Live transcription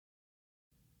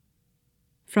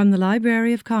From the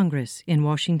Library of Congress in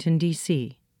Washington,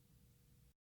 D.C.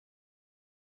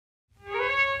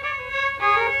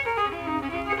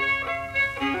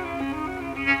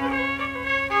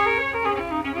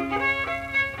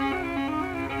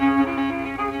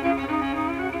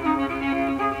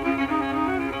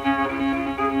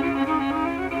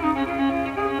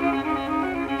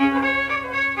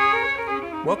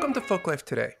 Welcome to Folklife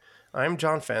Today. I'm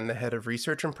John Fenn, the head of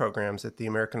research and programs at the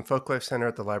American Folklife Center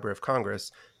at the Library of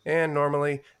Congress, and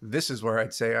normally this is where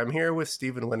I'd say I'm here with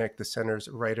Stephen Winnick, the center's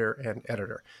writer and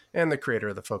editor, and the creator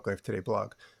of the Folklife Today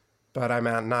blog, but I'm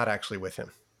not actually with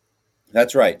him.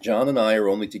 That's right. John and I are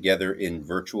only together in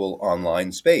virtual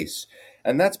online space,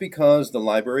 and that's because the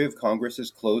Library of Congress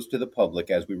is closed to the public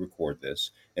as we record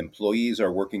this. Employees are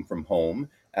working from home,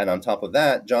 and on top of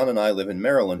that, John and I live in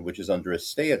Maryland, which is under a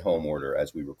stay-at-home order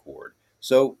as we record.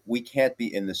 So we can't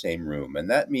be in the same room, and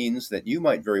that means that you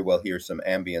might very well hear some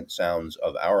ambient sounds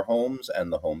of our homes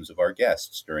and the homes of our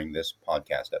guests during this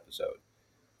podcast episode.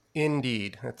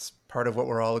 Indeed, that's part of what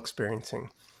we're all experiencing.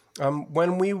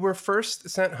 When we were first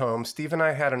sent home, Steve and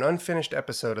I had an unfinished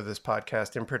episode of this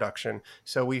podcast in production,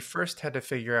 so we first had to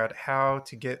figure out how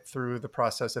to get through the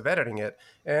process of editing it,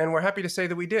 and we're happy to say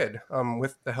that we did,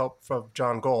 with the help of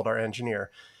John Gold, our engineer.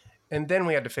 And then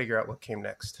we had to figure out what came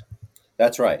next.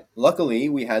 That's right. Luckily,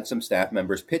 we had some staff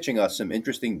members pitching us some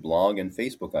interesting blog and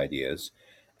Facebook ideas.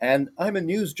 And I'm a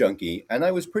news junkie, and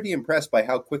I was pretty impressed by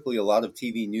how quickly a lot of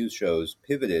TV news shows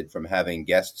pivoted from having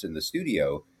guests in the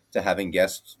studio to having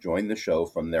guests join the show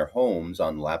from their homes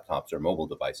on laptops or mobile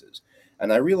devices.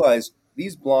 And I realized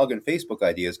these blog and Facebook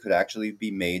ideas could actually be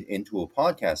made into a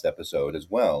podcast episode as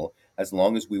well, as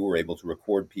long as we were able to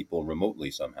record people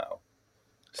remotely somehow.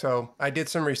 So I did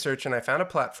some research and I found a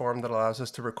platform that allows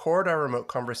us to record our remote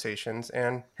conversations,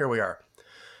 and here we are.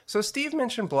 So Steve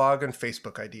mentioned blog and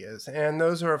Facebook ideas, and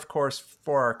those are, of course,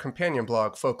 for our companion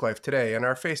blog, Folklife Today, and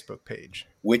our Facebook page,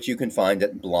 which you can find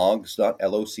at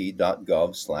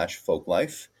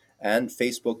blogs.loc.gov/folklife and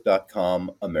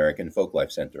facebook.com American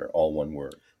Folklife Center, all one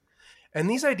word. And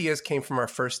these ideas came from our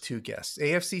first two guests,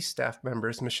 AFC staff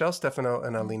members Michelle Stefano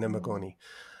and Alina Magoni.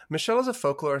 Michelle is a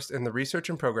folklorist in the research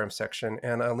and program section,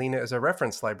 and Alina is a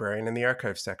reference librarian in the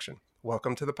archive section.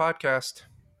 Welcome to the podcast.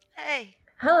 Hey.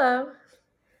 Hello.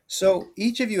 So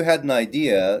each of you had an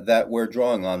idea that we're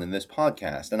drawing on in this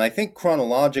podcast, and I think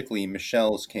chronologically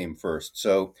Michelle's came first.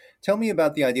 So tell me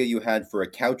about the idea you had for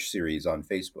a couch series on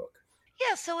Facebook.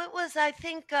 Yeah, so it was, I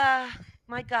think,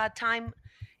 my God, time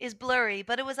is blurry,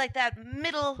 but it was like that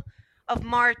middle of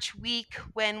March week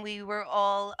when we were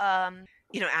all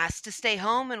asked to stay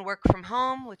home and work from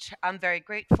home, which I'm very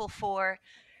grateful for.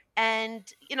 And,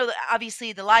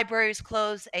 obviously the library's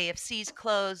closed, AFC's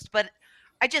closed, but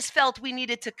I just felt we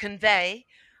needed to convey,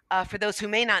 for those who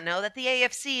may not know, that the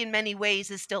AFC in many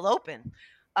ways is still open,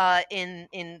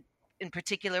 in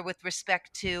particular with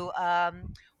respect to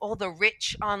all the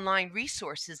rich online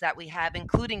resources that we have,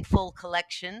 including full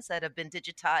collections that have been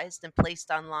digitized and placed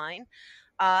online.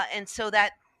 And so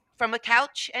that from a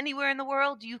couch anywhere in the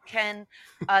world, you can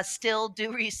still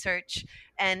do research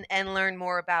and learn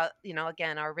more about,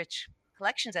 again, our rich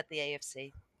collections at the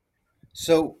AFC.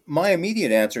 So my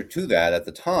immediate answer to that at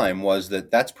the time was that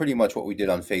that's pretty much what we did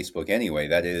on Facebook anyway.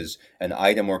 That is an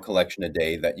item or collection a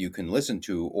day that you can listen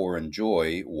to or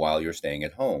enjoy while you're staying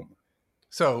at home.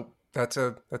 So that's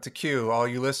a cue. All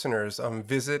you listeners,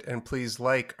 visit and please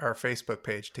like our Facebook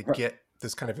page to get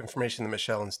this kind of information that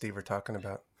Michelle and Steve are talking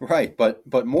about. Right.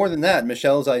 But more than that,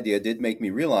 Michelle's idea did make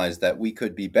me realize that we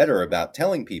could be better about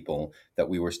telling people that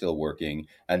we were still working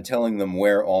and telling them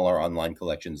where all our online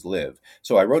collections live.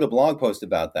 So I wrote a blog post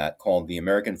about that called The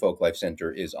American Folklife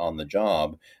Center is on the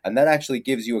Job. And that actually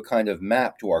gives you a kind of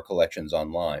map to our collections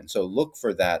online. So look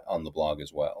for that on the blog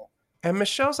as well. And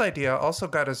Michelle's idea also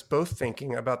got us both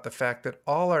thinking about the fact that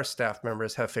all our staff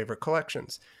members have favorite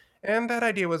collections. And that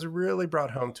idea was really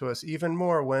brought home to us even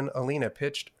more when Alina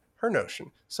pitched her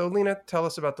notion. So Alina, tell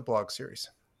us about the blog series.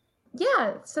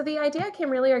 Yeah, so the idea came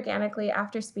really organically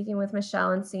after speaking with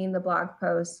Michelle and seeing the blog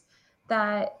post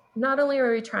that not only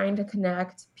are we trying to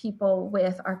connect people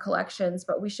with our collections,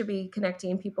 but we should be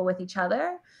connecting people with each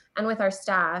other and with our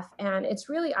staff. And it's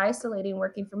really isolating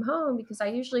working from home because I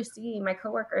usually see my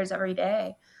coworkers every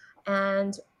day.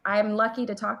 And I'm lucky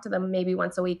to talk to them maybe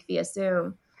once a week via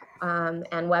Zoom. And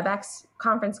WebEx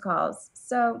conference calls.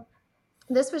 So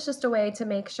this was just a way to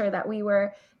make sure that we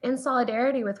were in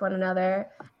solidarity with one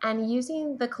another and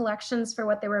using the collections for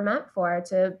what they were meant for,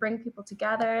 to bring people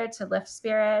together, to lift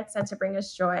spirits, and to bring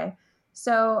us joy.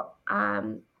 So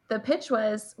the pitch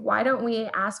was, why don't we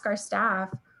ask our staff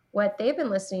what they've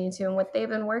been listening to and what they've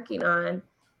been working on,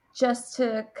 just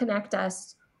to connect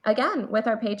us again, with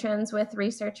our patrons, with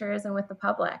researchers, and with the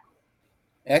public.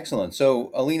 Excellent. So,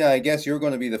 Alina, I guess you're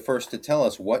going to be the first to tell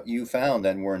us what you found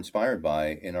and were inspired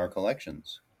by in our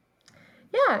collections.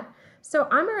 Yeah. So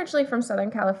I'm originally from Southern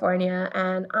California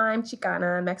and I'm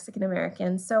Chicana, Mexican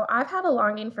American. So I've had a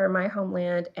longing for my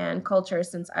homeland and culture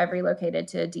since I've relocated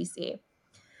to DC.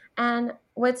 And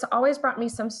what's always brought me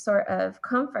some sort of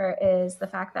comfort is the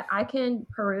fact that I can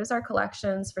peruse our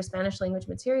collections for Spanish language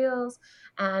materials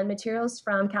and materials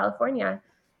from California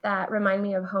that remind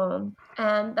me of home.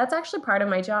 And that's actually part of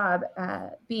my job,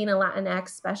 being a Latinx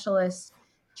specialist,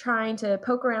 trying to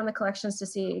poke around the collections to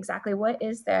see exactly what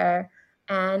is there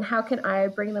and how can I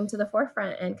bring them to the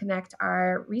forefront and connect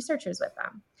our researchers with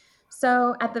them.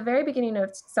 So at the very beginning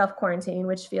of self-quarantine,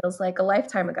 which feels like a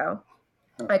lifetime ago,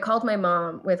 I called my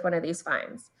mom with one of these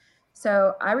finds.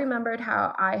 So I remembered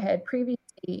how I had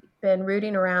previously been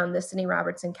rooting around the Sidney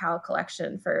Robertson Cal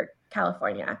collection for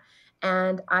California.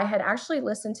 And I had actually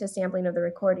listened to a sampling of the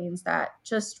recordings that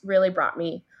just really brought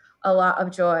me a lot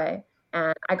of joy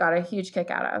and I got a huge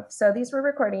kick out of. So these were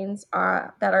recordings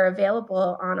that are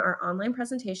available on our online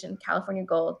presentation, California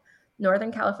Gold,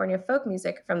 Northern California Folk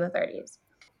Music from the 30s.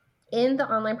 In the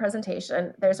online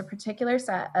presentation, there's a particular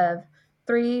set of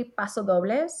 3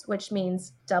 pasodobles, which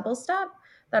means double step,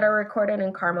 that are recorded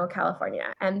in Carmel,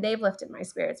 California, and they've lifted my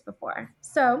spirits before.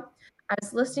 So I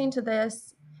was listening to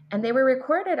this, and they were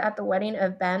recorded at the wedding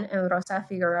of Ben and Rosa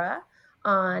Figueroa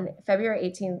on February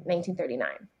 18, 1939.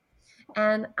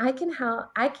 And I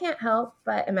can't help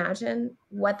but imagine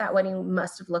what that wedding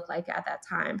must have looked like at that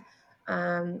time.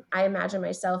 I imagine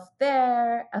myself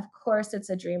there. Of course, it's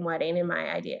a dream wedding in my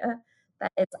idea.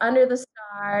 That it's under the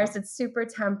stars, it's super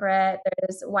temperate,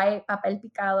 there's white papel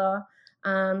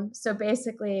picado. So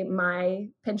basically my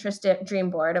Pinterest dream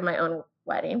board of my own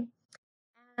wedding.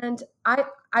 And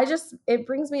it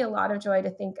brings me a lot of joy to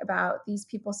think about these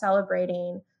people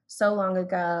celebrating so long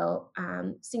ago,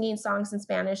 singing songs in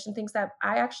Spanish and things that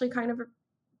I actually kind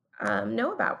of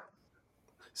know about.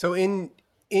 So in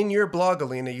your blog,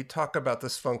 Alina, you talk about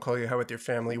this phone call you had with your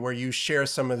family where you share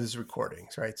some of these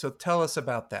recordings, right? So tell us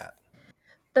about that.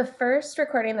 The first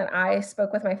recording that I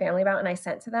spoke with my family about and I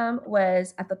sent to them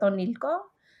was at the Tonilco.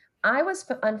 I was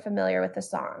unfamiliar with the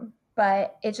song,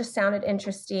 but it just sounded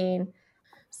interesting.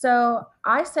 So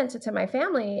I sent it to my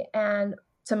family, and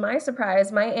to my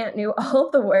surprise, my aunt knew all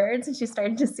of the words and she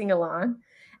started to sing along.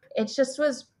 It just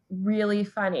was really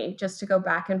funny just to go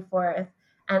back and forth.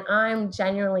 And I'm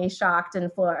genuinely shocked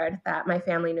and floored that my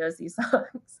family knows these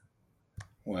songs.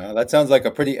 Wow, that sounds like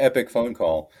a pretty epic phone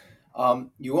call.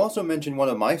 You also mentioned one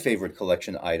of my favorite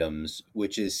collection items,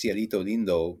 which is Cielito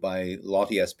Lindo by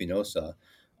Lottie Espinosa.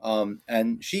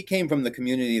 And she came from the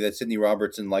community that Sidney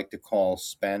Robertson liked to call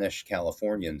Spanish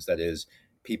Californians, that is,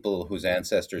 people whose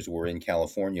ancestors were in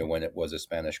California when it was a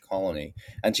Spanish colony.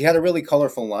 And she had a really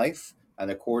colorful life.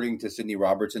 And according to Sidney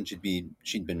Robertson,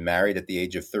 she'd been married at the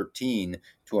age of 13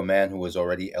 to a man who was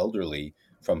already elderly,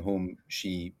 from whom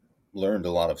she learned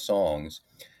a lot of songs.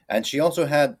 And she also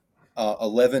had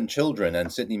 11 children,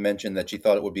 and Sidney mentioned that she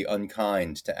thought it would be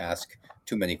unkind to ask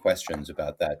too many questions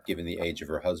about that, given the age of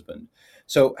her husband.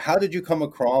 So how did you come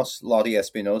across Lottie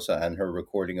Espinosa and her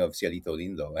recording of Cielito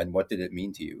Lindo, and what did it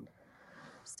mean to you?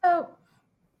 So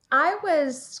I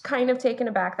was kind of taken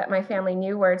aback that my family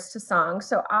knew words to songs,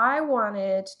 so I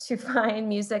wanted to find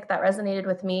music that resonated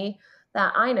with me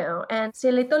that I know. And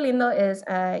Cielito Lindo is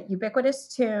a ubiquitous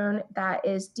tune that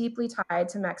is deeply tied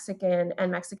to Mexican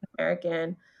and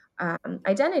Mexican-American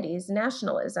identities,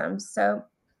 nationalism. So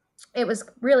it was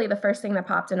really the first thing that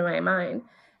popped into my mind.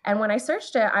 And when I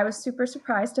searched it, I was super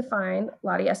surprised to find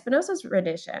Lottie Espinosa's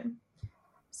rendition.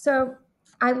 So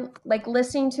I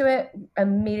listening to it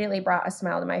immediately brought a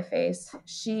smile to my face.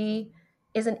 She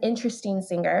is an interesting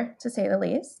singer, to say the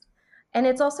least. And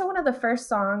it's also one of the first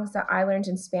songs that I learned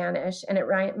in Spanish. And it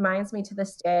reminds me to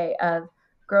this day of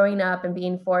growing up and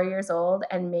being 4 years old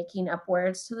and making up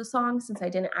words to the song since I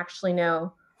didn't actually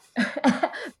know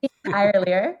the entire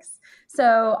lyrics.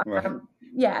 So I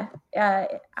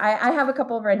have a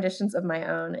couple of renditions of my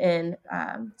own in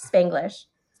Spanglish.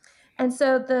 And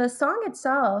so the song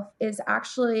itself is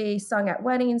actually sung at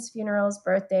weddings, funerals,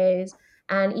 birthdays,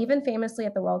 and even famously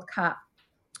at the World Cup.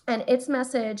 And its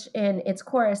message in its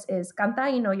chorus is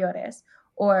Canta y no llores,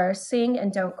 or sing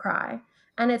and don't cry.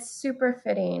 And it's super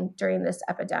fitting during this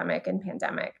epidemic and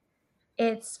pandemic.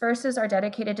 Its verses are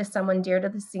dedicated to someone dear to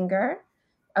the singer,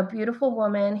 a beautiful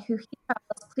woman who he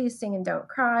tells, please sing and don't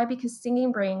cry, because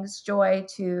singing brings joy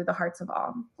to the hearts of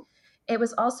all. It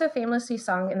was also famously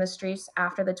sung in the streets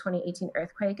after the 2018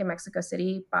 earthquake in Mexico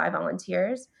City by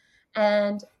volunteers.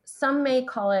 And some may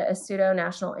call it a pseudo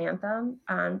national anthem,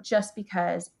 just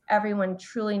because everyone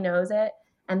truly knows it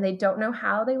and they don't know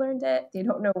how they learned it. They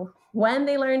don't know when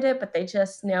they learned it, but they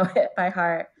just know it by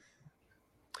heart.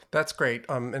 That's great.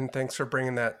 And thanks for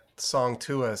bringing that song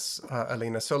to us,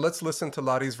 Alina. So let's listen to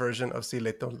Lottie's version of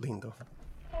Cielito Lindo.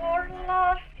 Por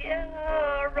la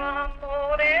sierra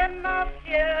morena,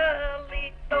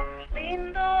 cielito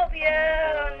lindo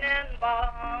vienen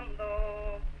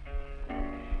bajando,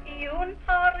 y un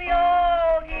par de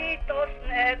ojitos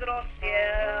negros,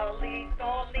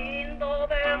 cielito lindo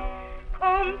de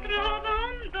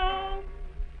contrabando.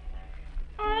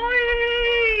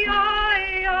 Ay,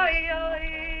 ay, ay, ay,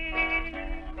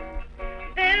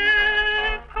 de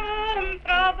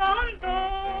contrabando,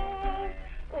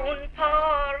 un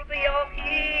par de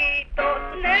ojitos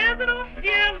negros,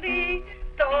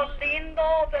 cielito lindo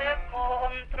de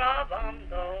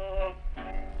contrabando.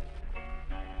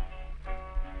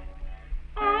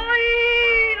 Ay,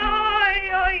 ay,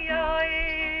 ay,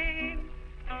 ay,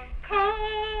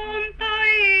 canta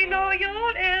y no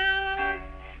llores,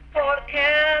 porque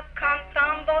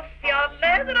cantando se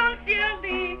alegran,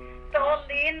 cielito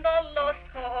lindo, los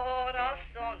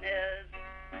corazones.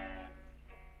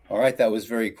 All right, that was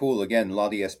very cool. Again,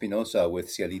 Lottie Espinosa with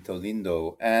Cielito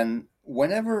Lindo. And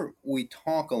whenever we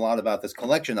talk a lot about this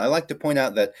collection, I like to point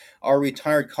out that our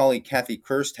retired colleague Kathy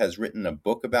Kirst has written a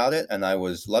book about it, and I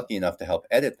was lucky enough to help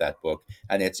edit that book,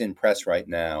 and it's in press right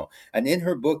now. And in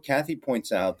her book, Kathy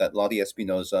points out that Lottie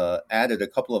Espinosa added a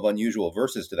couple of unusual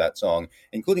verses to that song,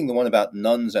 including the one about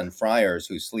nuns and friars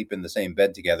who sleep in the same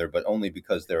bed together, but only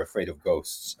because they're afraid of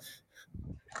ghosts.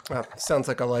 Sounds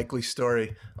like a likely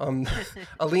story.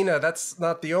 Alina, that's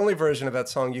not the only version of that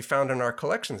song you found in our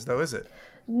collections, though, is it?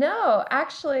 No,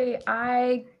 actually,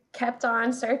 I kept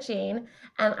on searching,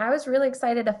 and I was really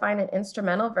excited to find an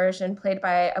instrumental version played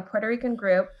by a Puerto Rican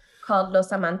group called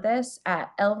Los Amantes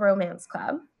at El Romance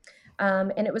Club.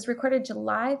 And it was recorded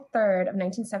July 3rd of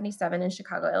 1977 in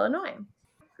Chicago, Illinois.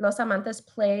 Los Amantes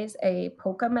plays a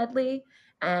polka medley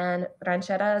and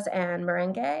rancheras and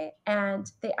merengue,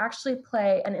 and they actually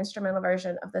play an instrumental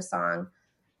version of the song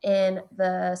in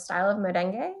the style of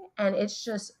merengue, and it's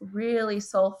just really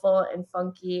soulful and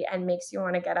funky and makes you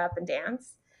want to get up and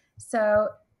dance. So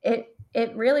it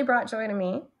really brought joy to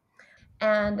me,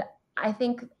 and I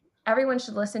think everyone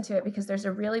should listen to it because there's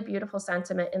a really beautiful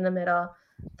sentiment in the middle.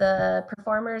 The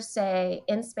performers say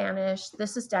in Spanish,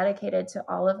 "This is dedicated to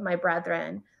all of my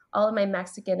brethren, all of my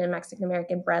Mexican and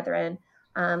Mexican-American brethren,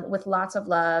 with lots of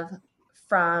love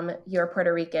from your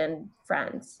Puerto Rican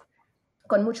friends.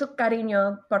 Con mucho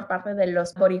cariño por parte de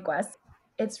los boricuas."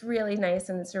 It's really nice,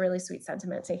 and it's a really sweet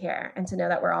sentiment to hear and to know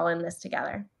that we're all in this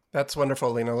together. That's wonderful,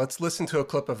 Alina. Let's listen to a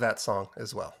clip of that song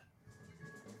as well.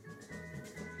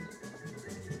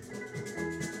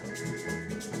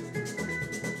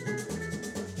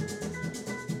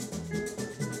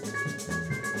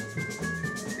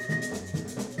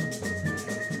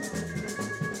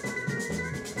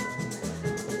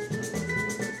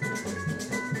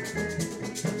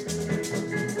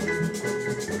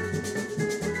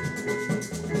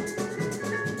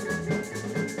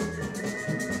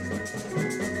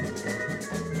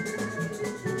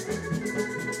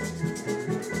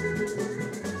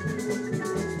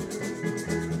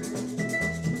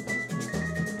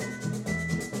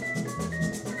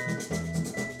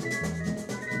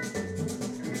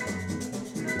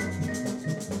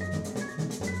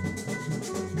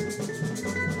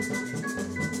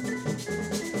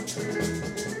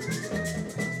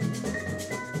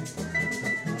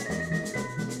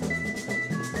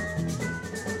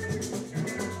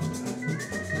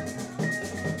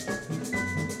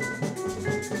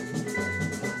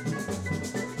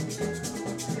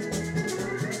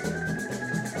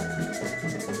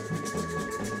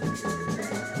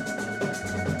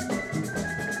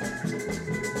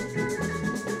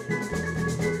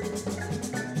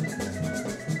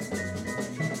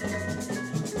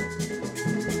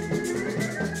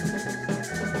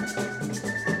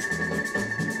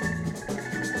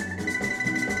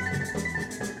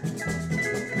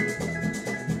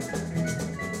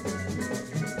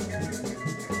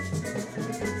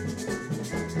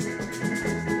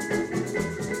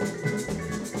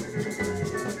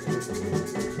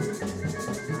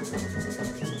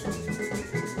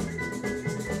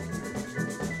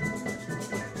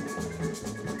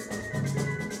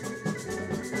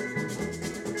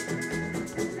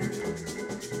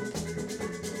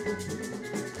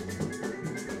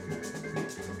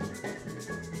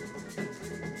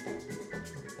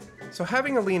 So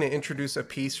having Alina introduce a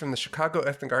piece from the Chicago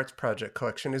Ethnic Arts Project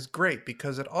collection is great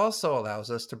because it also allows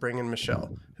us to bring in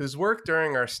Michelle, whose work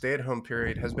during our stay-at-home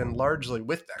period has been largely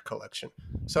with that collection.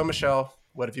 So Michelle,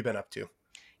 what have you been up to?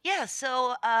 Yeah,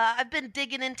 so I've been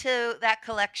digging into that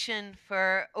collection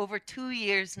for over 2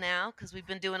 years now because we've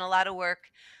been doing a lot of work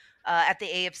at the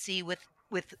AFC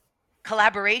with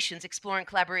collaborations, exploring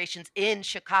collaborations in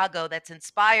Chicago that's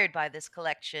inspired by this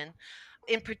collection.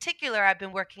 In particular, I've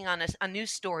been working on a new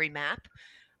story map,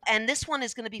 and this one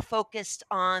is going to be focused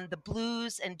on the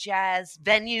blues and jazz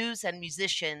venues and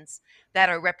musicians that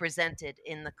are represented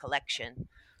in the collection.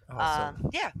 Awesome.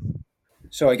 Yeah.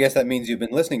 So I guess that means you've been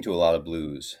listening to a lot of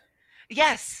blues.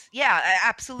 Yes, yeah,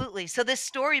 absolutely. So this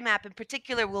story map in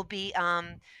particular will be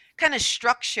kind of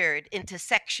structured into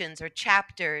sections or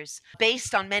chapters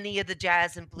based on many of the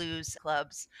jazz and blues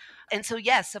clubs. And so,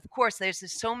 yes, of course, there's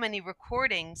just so many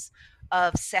recordings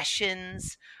of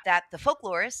sessions that the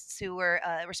folklorists who were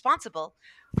responsible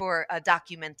for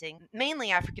documenting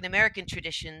mainly African American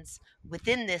traditions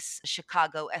within this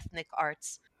Chicago Ethnic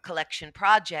Arts Collection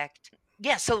project.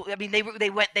 Yeah, so I mean,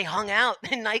 they hung out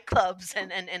in nightclubs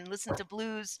and listened to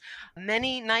blues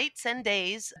many nights and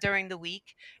days during the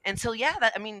week. And so, yeah,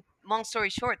 that I mean, long story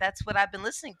short, that's what I've been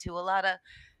listening to. A lot of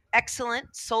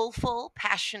excellent, soulful,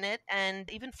 passionate, and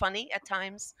even funny at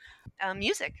times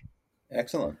music.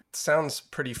 Excellent. Sounds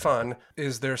pretty fun.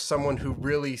 Is there someone who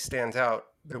really stands out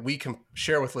that we can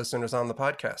share with listeners on the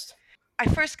podcast? I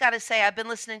first got to say, I've been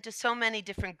listening to so many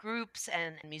different groups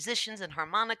and musicians and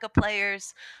harmonica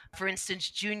players. For instance,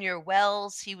 Junior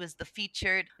Wells, he was the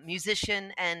featured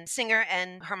musician and singer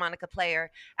and harmonica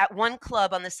player at one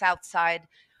club on the South Side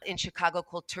in Chicago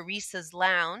called Teresa's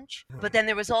Lounge. But then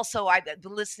there was also, I've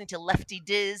been listening to Lefty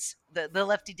Diz, the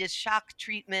Lefty Diz Shock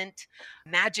Treatment,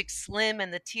 Magic Slim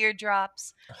and the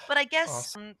Teardrops. But I guess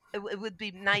Awesome. it would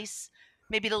be nice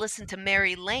maybe to listen to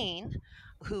Mary Lane,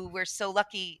 who we're so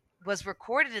lucky was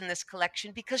recorded in this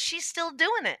collection because she's still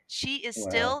doing it. She is Wow.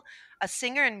 still a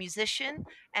singer and musician.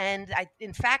 And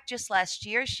in fact, just last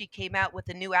year, she came out with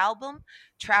a new album,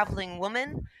 Traveling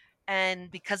Woman.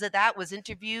 And because of that, was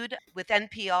interviewed with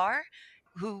NPR,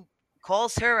 who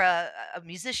calls her a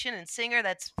musician and singer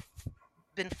that's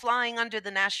been flying under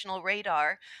the national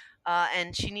radar.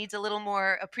 And she needs a little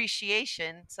more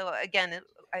appreciation. So again,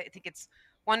 I think it's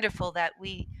wonderful that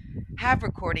we have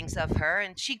recordings of her.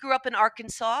 And she grew up in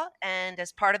Arkansas, and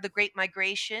as part of the Great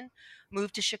Migration,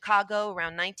 moved to Chicago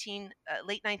around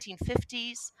late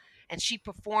 1950s. And she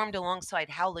performed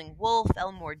alongside Howling Wolf,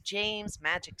 Elmore James,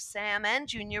 Magic Sam, and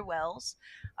Junior Wells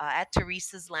at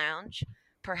Teresa's Lounge.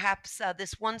 Perhaps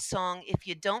this one song, If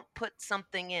You Don't Put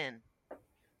Something In.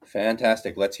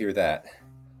 Fantastic. Let's hear that.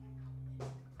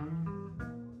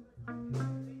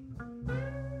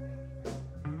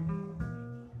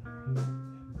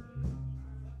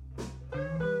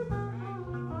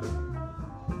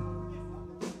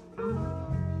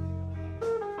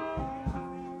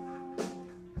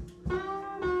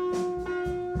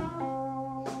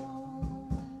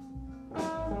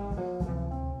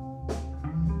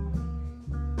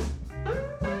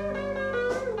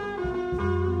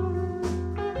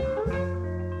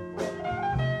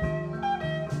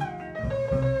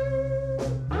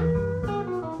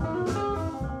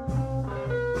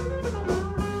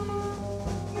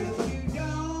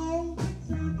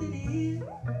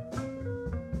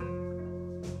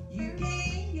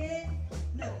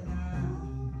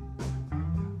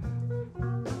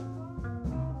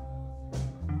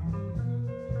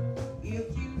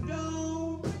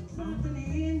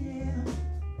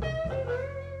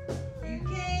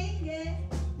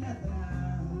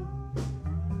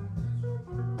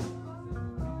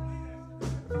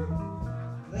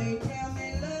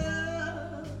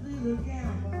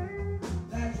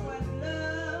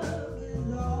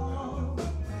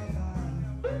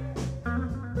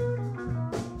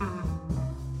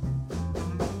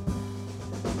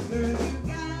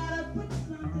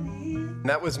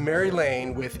 That was Mary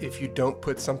Lane with If You Don't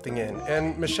Put Something In.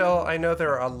 And Michelle, I know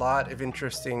there are a lot of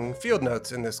interesting field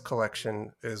notes in this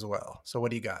collection as well. So what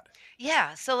do you got?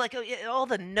 Yeah, so like all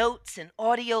the notes and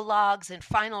audio logs and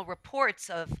final reports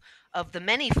of the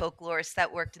many folklorists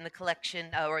that worked in the collection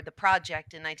or the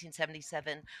project in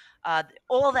 1977,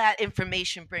 all that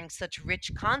information brings such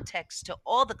rich context to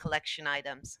all the collection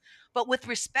items. But with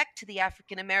respect to the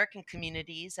African American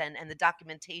communities and the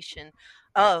documentation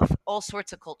of all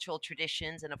sorts of cultural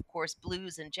traditions and, of course,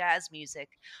 blues and jazz music,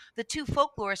 the two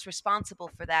folklorists responsible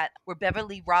for that were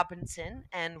Beverly Robinson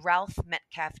and Ralph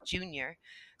Metcalf Jr.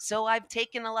 So I've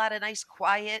taken a lot of nice,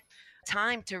 quiet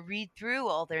time to read through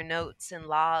all their notes and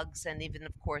logs and even,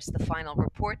 of course, the final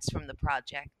reports from the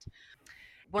project.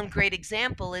 One great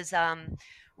example is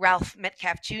Ralph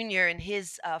Metcalf Jr. in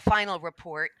his final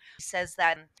report says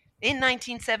that in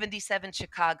 1977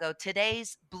 Chicago,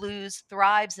 today's blues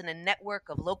thrives in a network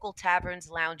of local taverns,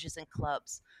 lounges, and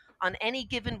clubs. On any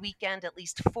given weekend, at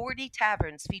least 40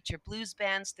 taverns feature blues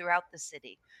bands throughout the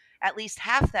city. At least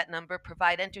half that number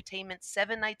provide entertainment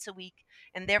 7 nights a week,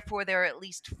 and therefore there are at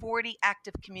least 40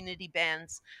 active community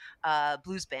bands,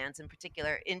 blues bands in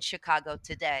particular, in Chicago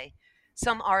today.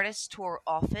 Some artists tour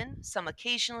often, some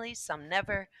occasionally, some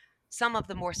never. Some of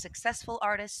the more successful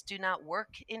artists do not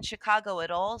work in Chicago at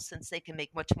all since they can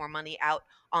make much more money out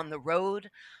on the road.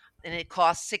 And it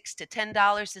costs $6 to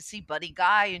 $10 to see Buddy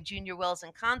Guy and Junior Wells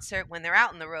in concert when they're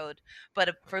out on the road.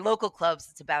 But for local clubs,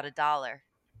 it's about $1.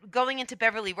 Going into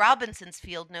Beverly Robinson's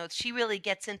field notes, she really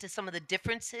gets into some of the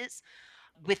differences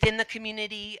within the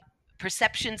community,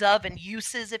 perceptions of and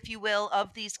uses, if you will,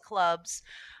 of these clubs.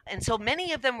 And so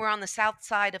many of them were on the south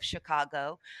side of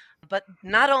Chicago, but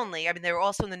not only, I mean, they were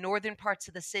also in the northern parts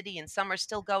of the city, and some are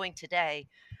still going today.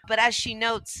 But as she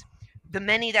notes, the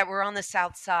many that were on the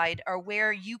south side are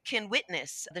where you can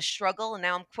witness the struggle, and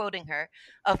now I'm quoting her,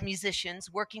 of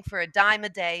musicians working for a dime a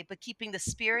day, but keeping the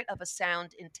spirit of a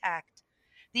sound intact.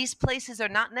 These places are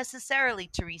not necessarily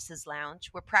Teresa's Lounge,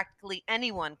 where practically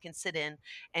anyone can sit in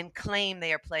and claim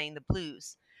they are playing the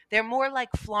blues. They're more like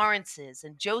Florence's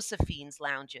and Josephine's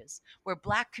lounges, where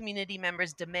Black community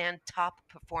members demand top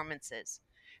performances.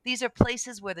 These are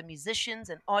places where the musicians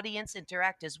and audience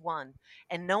interact as one,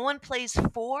 and no one plays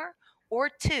for or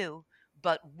to,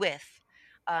 but with.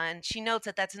 And she notes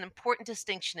that that's an important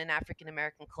distinction in African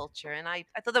American culture. And I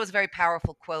thought that was a very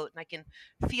powerful quote, and I can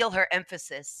feel her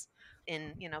emphasis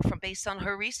in, from based on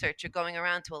her research or going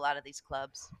around to a lot of these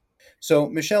clubs. So,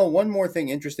 Michelle, one more thing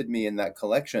interested me in that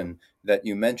collection that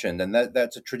you mentioned, and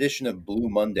that's a tradition of Blue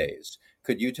Mondays.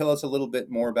 Could you tell us a little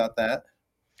bit more about that?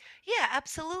 Yeah,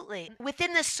 absolutely.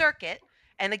 Within this circuit,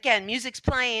 and again, music's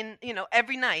playing,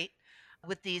 every night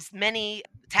with these many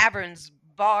taverns,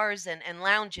 bars, and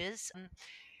lounges.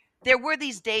 There were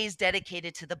these days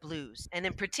dedicated to the blues, and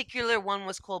in particular, one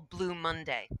was called Blue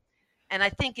Monday. And I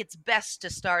think it's best to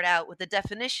start out with the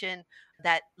definition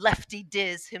that Lefty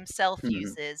Diz himself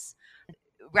uses.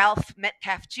 Ralph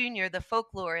Metcalf Jr., the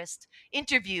folklorist,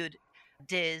 interviewed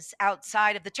Diz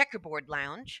outside of the Checkerboard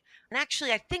Lounge. And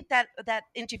actually, I think that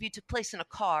interview took place in a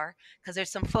car, because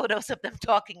there's some photos of them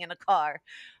talking in a car.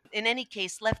 In any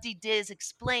case, Lefty Diz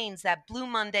explains that Blue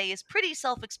Monday is pretty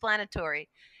self-explanatory.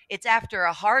 It's after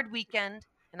a hard weekend,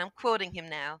 and I'm quoting him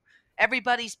now,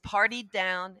 everybody's partied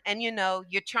down, and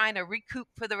you're trying to recoup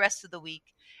for the rest of the week.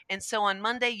 And so on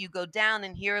Monday, you go down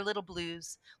and hear a little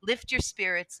blues, lift your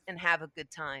spirits, and have a good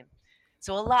time.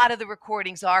 So a lot of the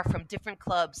recordings are from different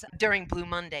clubs during Blue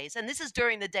Mondays. And this is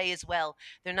during the day as well.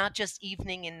 They're not just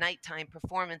evening and nighttime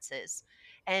performances.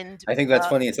 And I think that's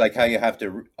funny. It's like how you have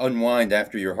to unwind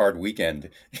after your hard weekend.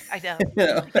 I know.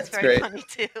 That's it's very great. funny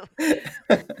too.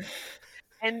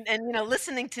 And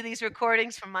listening to these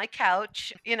recordings from my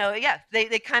couch,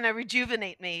 they kind of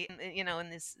rejuvenate me, in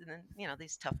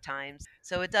these tough times.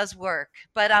 So it does work.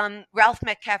 But Ralph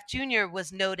Metcalf Jr.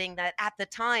 was noting that at the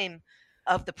time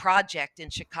of the project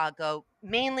in Chicago,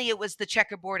 mainly it was the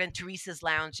Checkerboard and Teresa's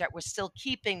Lounge that were still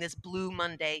keeping this Blue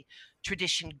Monday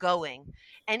tradition going.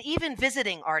 And even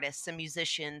visiting artists and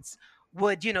musicians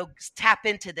would, tap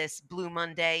into this Blue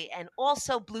Monday and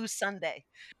also Blue Sunday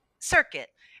circuit.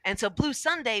 And so Blue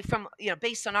Sunday, from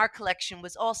based on our collection,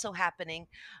 was also happening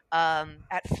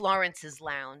at Florence's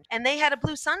Lounge. And they had a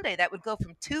Blue Sunday that would go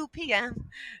from 2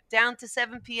 p.m. down to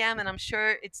 7 p.m. And I'm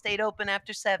sure it stayed open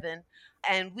after 7.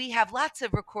 And we have lots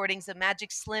of recordings of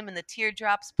Magic Slim and the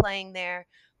Teardrops playing there,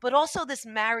 but also this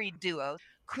married duo,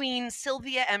 Queen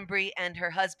Sylvia Embry and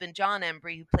her husband, John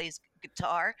Embry, who plays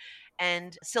guitar,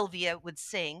 and Sylvia would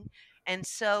sing. And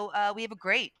so we have a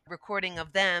great recording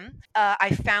of them.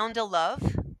 I Found a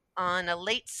Love on a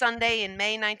late Sunday in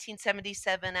May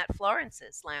 1977 at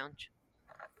Florence's Lounge.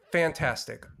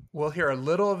 Fantastic. We'll hear a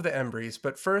little of the Embrys,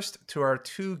 but first, to our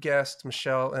two guests,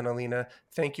 Michelle and Alina,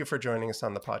 thank you for joining us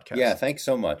on the podcast. Yeah, thanks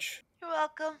so much. You're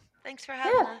welcome. Thanks for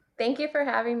having us. Thank you for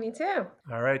having me too.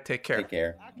 All right, take care. Take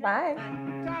care. Bye.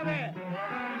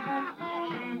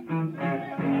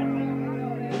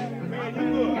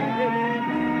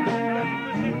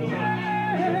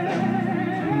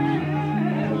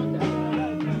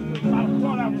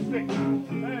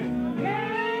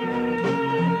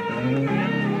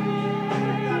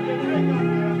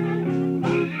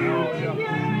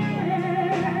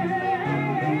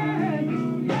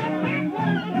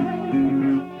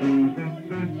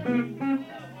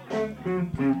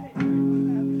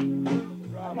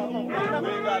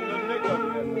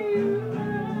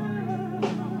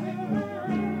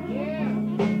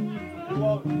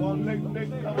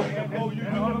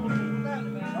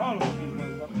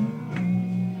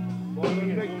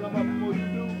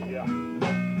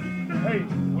 Hey,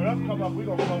 when us come up, we're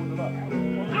going to close it up.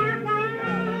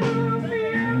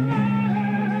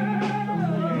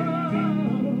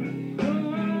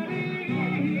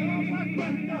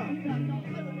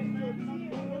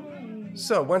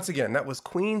 So, once again, that was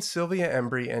Queen Sylvia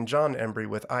Embry and John Embry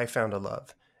with I Found a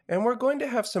Love. And we're going to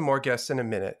have some more guests in a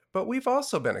minute, but we've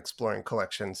also been exploring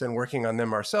collections and working on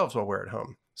them ourselves while we're at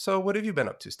home. So, what have you been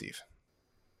up to, Steve?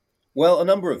 Well, a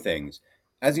number of things.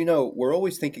 As you know, we're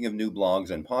always thinking of new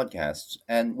blogs and podcasts,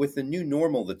 and with the new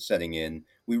normal that's setting in,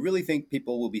 we really think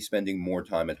people will be spending more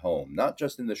time at home, not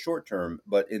just in the short term,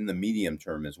 but in the medium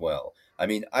term as well. I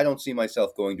mean, I don't see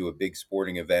myself going to a big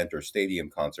sporting event or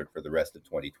stadium concert for the rest of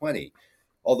 2020.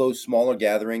 Although smaller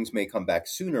gatherings may come back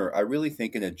sooner, I really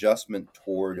think an adjustment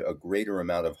toward a greater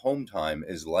amount of home time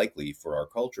is likely for our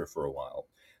culture for a while.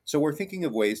 So we're thinking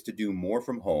of ways to do more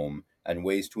from home and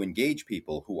ways to engage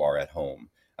people who are at home.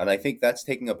 And I think that's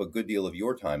taking up a good deal of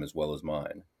your time as well as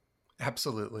mine.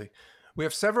 Absolutely. We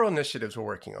have several initiatives we're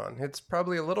working on. It's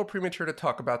probably a little premature to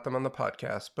talk about them on the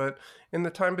podcast, but in the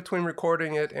time between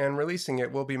recording it and releasing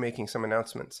it, we'll be making some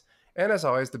announcements. And as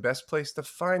always, the best place to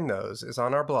find those is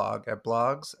on our blog at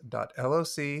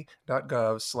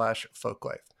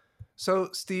blogs.loc.gov/folklife. So,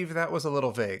 Steve, that was a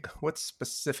little vague. What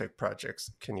specific projects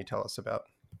can you tell us about?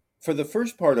 For the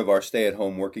first part of our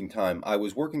stay-at-home working time, I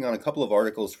was working on a couple of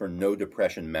articles for No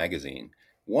Depression magazine.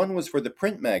 One was for the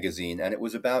print magazine, and it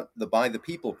was about the By the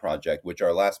People project, which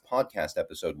our last podcast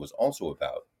episode was also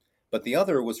about. But the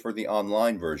other was for the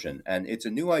online version, and it's a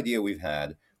new idea we've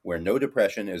had where No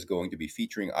Depression is going to be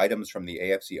featuring items from the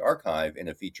AFC archive in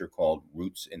a feature called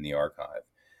Roots in the Archive.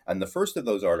 And the first of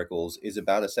those articles is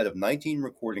about a set of 19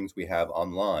 recordings we have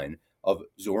online of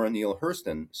Zora Neale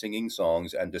Hurston singing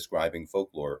songs and describing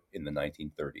folklore in the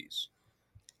 1930s.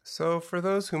 So, for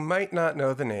those who might not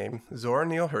know the name, Zora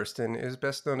Neale Hurston is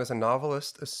best known as a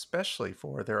novelist, especially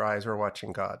for Their Eyes Were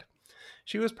Watching God.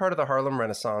 She was part of the Harlem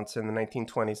Renaissance in the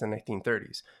 1920s and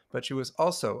 1930s, but she was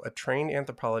also a trained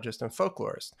anthropologist and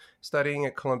folklorist, studying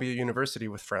at Columbia University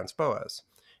with Franz Boas.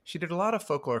 She did a lot of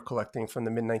folklore collecting from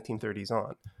the mid-1930s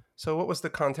on. So what was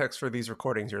the context for these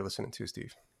recordings you're listening to,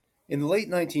 Steve? In the late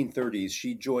 1930s,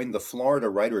 she joined the Florida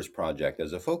Writers Project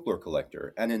as a folklore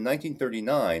collector, and in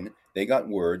 1939, they got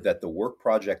word that the Work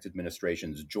Project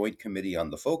Administration's Joint Committee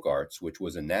on the Folk Arts, which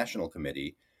was a national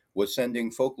committee, was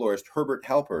sending folklorist Herbert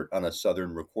Halpert on a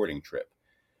southern recording trip.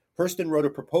 Hurston wrote a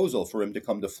proposal for him to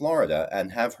come to Florida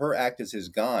and have her act as his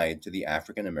guide to the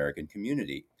African American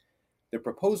community. The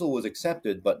proposal was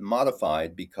accepted but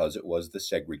modified because it was the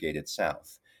segregated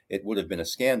South. It would have been a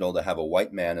scandal to have a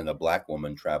white man and a black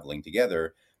woman traveling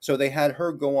together, so they had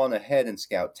her go on ahead and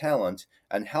scout talent,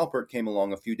 and Halpert came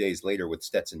along a few days later with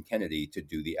Stetson Kennedy to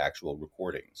do the actual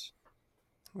recordings.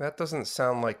 That doesn't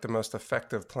sound like the most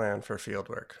effective plan for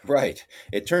fieldwork. Right.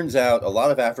 It turns out a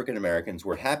lot of African Americans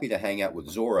were happy to hang out with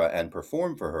Zora and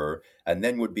perform for her, and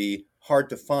then would be hard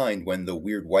to find when the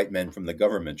weird white men from the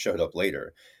government showed up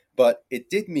later. But it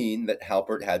did mean that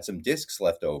Halpert had some discs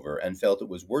left over and felt it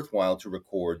was worthwhile to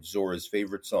record Zora's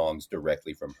favorite songs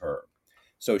directly from her.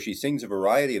 So she sings a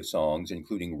variety of songs,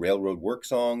 including railroad work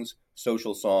songs,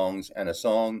 social songs, and a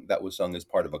song that was sung as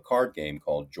part of a card game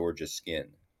called Georgia's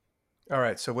Skin. All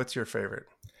right, so what's your favorite?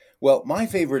 Well, my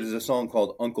favorite is a song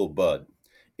called Uncle Bud.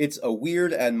 It's a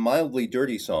weird and mildly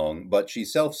dirty song, but she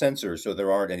self-censors, so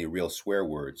there aren't any real swear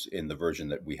words in the version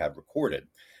that we have recorded.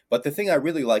 But the thing I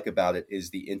really like about it is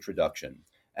the introduction.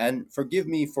 And forgive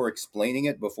me for explaining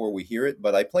it before we hear it,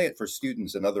 but I play it for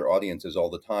students and other audiences all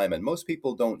the time, and most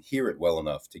people don't hear it well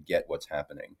enough to get what's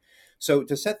happening. So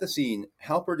to set the scene,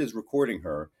 Halpert is recording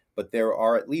her, but there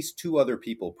are at least two other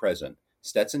people present.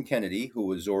 Stetson Kennedy, who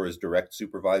was Zora's direct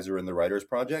supervisor in the Writers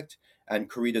Project, and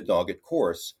Corita Doggett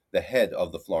Corse, the head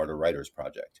of the Florida Writers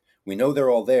Project. We know they're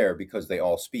all there because they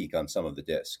all speak on some of the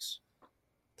discs.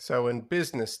 So in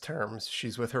business terms,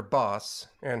 she's with her boss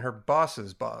and her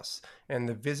boss's boss and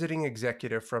the visiting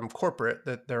executive from corporate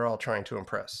that they're all trying to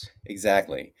impress.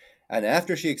 Exactly. And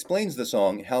after she explains the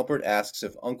song, Halpert asks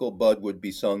if Uncle Bud would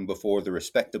be sung before the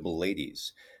respectable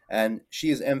ladies. And she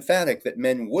is emphatic that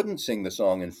men wouldn't sing the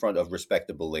song in front of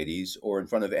respectable ladies or in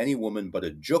front of any woman but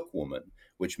a jook woman,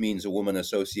 which means a woman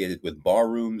associated with bar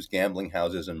rooms, gambling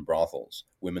houses, and brothels,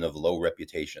 women of low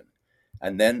reputation.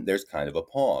 And then there's kind of a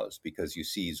pause because you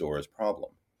see Zora's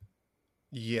problem.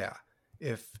 Yeah.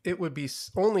 If it would be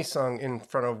only sung in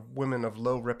front of women of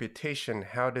low reputation,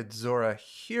 how did Zora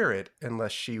hear it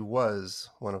unless she was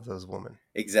one of those women?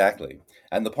 Exactly.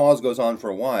 And the pause goes on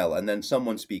for a while, and then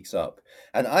someone speaks up.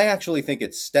 And I actually think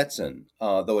it's Stetson,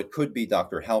 though it could be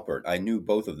Dr. Halpert. I knew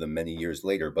both of them many years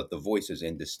later, but the voice is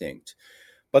indistinct.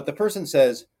 But the person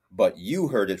says, "But you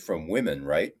heard it from women,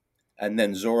 right?" And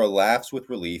then Zora laughs with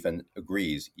relief and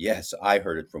agrees, yes, I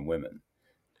heard it from women.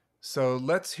 So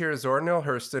let's hear Zora Neale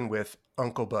Hurston with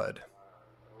Uncle Bud.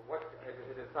 What it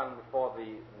is sung before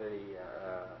the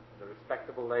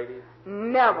respectable ladies?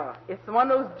 Never. It's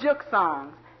one of those juke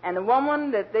songs. And the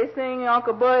woman that they sing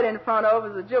Uncle Bud in front of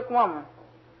is a juke woman.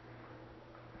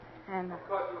 And Of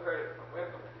course you heard it from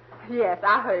women. yes,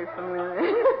 I heard it from women.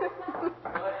 Go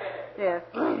ahead. Yes.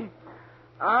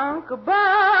 Uncle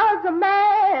Bud's a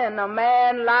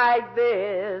man like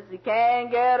this. He can't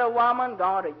get a woman,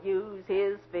 gonna use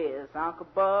his fist. Uncle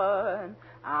Bud,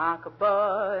 Uncle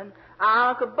Bud,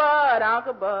 Uncle Bud,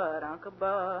 Uncle Bud, Uncle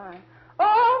Bud.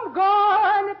 Oh, I'm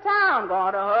going to town,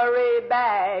 gonna hurry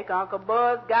back. Uncle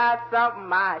Bud's got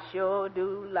something I sure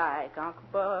do like. Uncle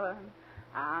Bud,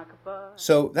 Uncle Bud.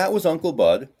 So that was Uncle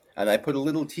Bud, and I put a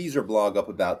little teaser blog up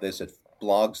about this at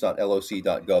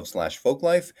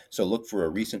blogs.loc.gov/folklife, so look for a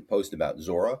recent post about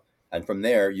Zora, and from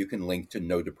there you can link to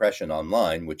No Depression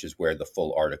Online, which is where the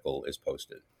full article is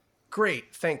posted.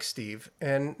 Great. Thanks, Steve.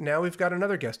 And now we've got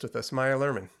another guest with us, Maya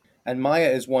Lerman. And Maya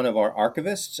is one of our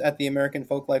archivists at the American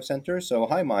Folklife Center, so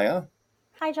hi, Maya.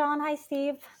 Hi, John. Hi,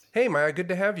 Steve. Hey, Maya, good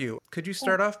to have you. Could you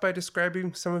start off by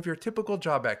describing some of your typical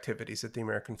job activities at the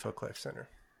American Folklife Center?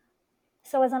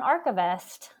 So as an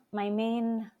archivist, my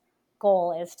main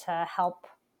goal is to help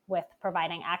with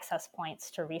providing access points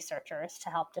to researchers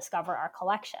to help discover our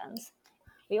collections.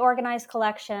 We organize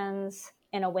collections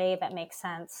in a way that makes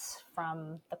sense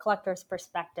from the collector's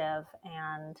perspective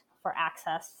and for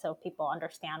access so people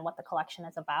understand what the collection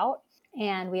is about.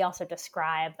 And we also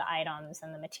describe the items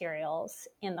and the materials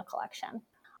in the collection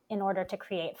in order to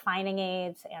create finding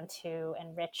aids and to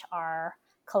enrich our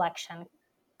collection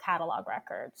catalog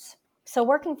records. So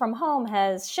working from home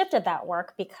has shifted that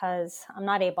work because I'm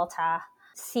not able to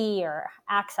see or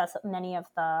access many of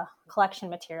the collection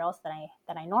materials that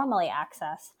I normally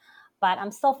access, but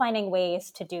I'm still finding ways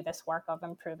to do this work of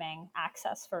improving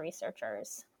access for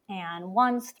researchers. And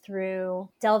one's through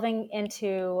delving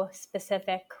into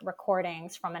specific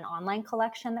recordings from an online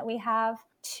collection that we have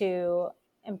to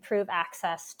improve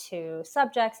access to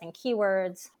subjects and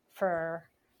keywords for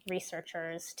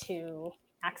researchers to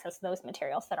access those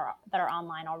materials that are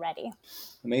online already.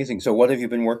 Amazing. So what have you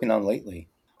been working on lately?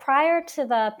 Prior to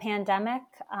the pandemic,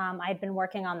 I'd been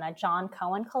working on the John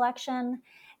Cohen collection,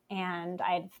 and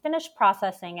I'd finished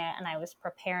processing it, and I was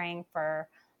preparing for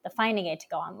the finding aid to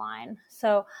go online.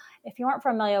 So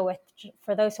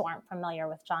for those who aren't familiar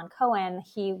with John Cohen,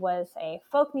 he was a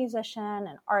folk musician,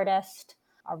 an artist,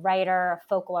 a writer,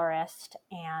 a folklorist,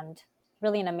 and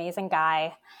really an amazing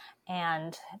guy.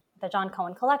 And the John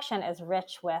Cohen collection is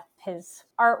rich with his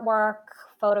artwork,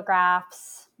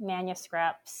 photographs,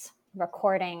 manuscripts,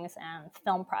 recordings, and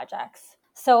film projects.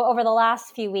 So over the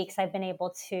last few weeks, I've been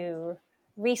able to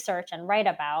research and write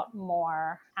about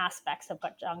more aspects of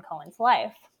John Cohen's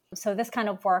life. So this kind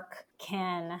of work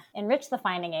can enrich the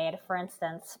finding aid. For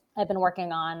instance, I've been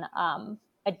working on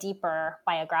a deeper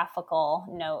biographical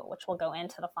note, which will go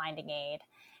into the finding aid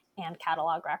and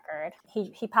catalog record.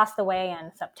 He passed away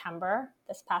in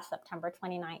this past September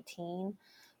 2019.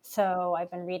 So I've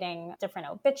been reading different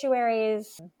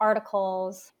obituaries,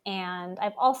 articles, and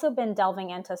I've also been delving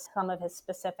into some of his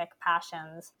specific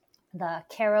passions, the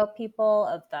Q'ero people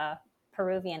of the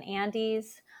Peruvian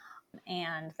Andes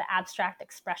and the abstract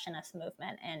expressionist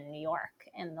movement in New York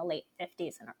in the late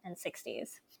 50s and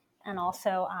 60s. And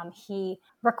also he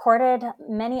recorded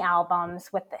many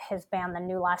albums with his band, the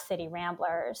New Lost City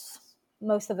Ramblers.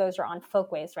 Most of those are on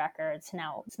Folkways records,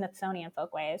 now Smithsonian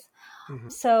Folkways. Mm-hmm.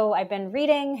 So I've been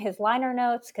reading his liner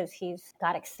notes because he's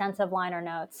got extensive liner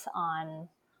notes on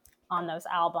those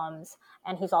albums.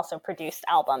 And he's also produced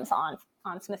albums on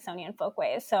Smithsonian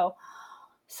Folkways. So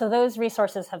those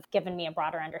resources have given me a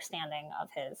broader understanding of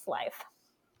his life.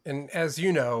 And as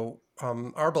you know,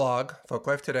 our blog,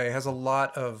 Folklife Today, has a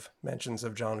lot of mentions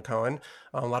of John Cohen,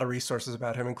 a lot of resources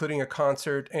about him, including a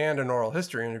concert and an oral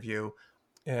history interview.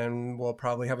 And we'll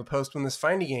probably have a post when this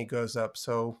finding aid goes up.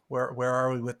 So where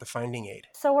are we with the finding aid?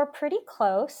 So we're pretty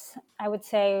close. I would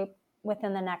say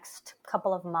within the next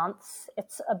couple of months.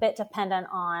 It's a bit dependent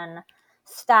on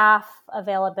staff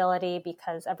availability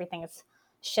because everything is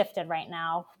shifted right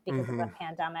now because of the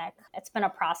pandemic. It's been a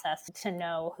process to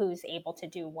know who's able to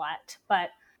do what, but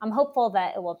I'm hopeful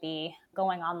that it will be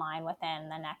going online within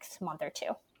the next month or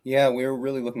two. Yeah, we're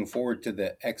really looking forward to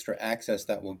the extra access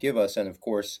that will give us. And of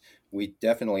course, we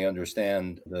definitely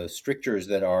understand the strictures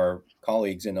that our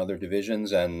colleagues in other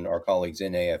divisions and our colleagues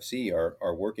in AFC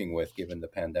are working with given the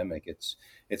pandemic.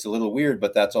 It's a little weird,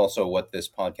 but that's also what this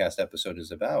podcast episode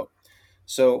is about.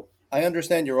 So I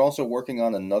understand you're also working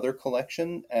on another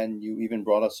collection, and you even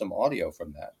brought us some audio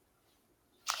from that.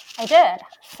 I did.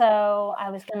 So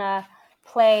I was going to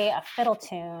play a fiddle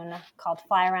tune called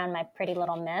Fly Around My Pretty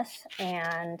Little Miss.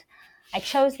 And I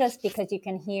chose this because you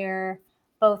can hear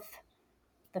both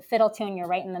the fiddle tune, you're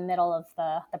right in the middle of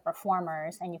the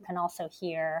performers, and you can also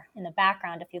hear in the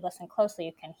background, if you listen closely,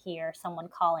 you can hear someone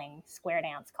calling square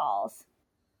dance calls.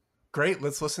 Great,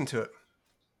 let's listen to it.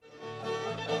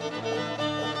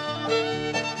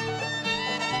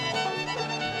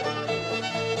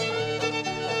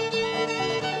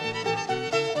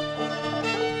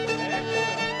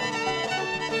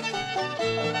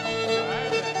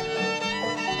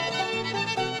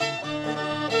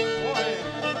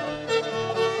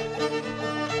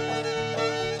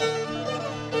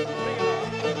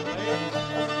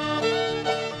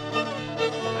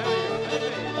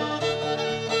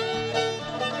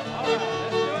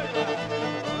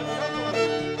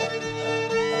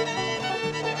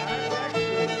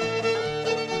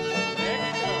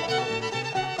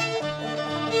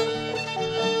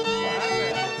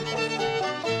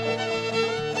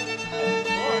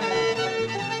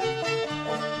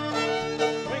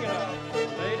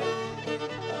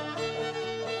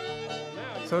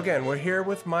 So again, we're here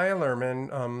with Maya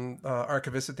Lerman,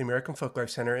 archivist at the American Folklife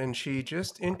Center, and she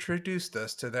just introduced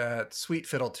us to that sweet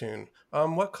fiddle tune.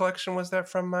 What collection was that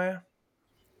from, Maya?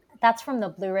 That's from the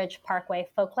Blue Ridge Parkway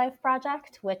Folklife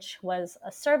Project, which was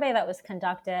a survey that was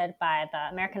conducted by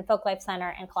the American Folklife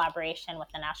Center in collaboration with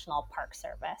the National Park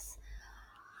Service.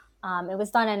 It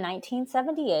was done in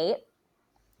 1978,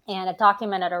 and it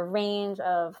documented a range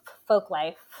of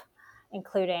folklife,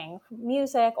 including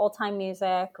music, old-time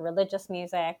music, religious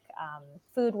music,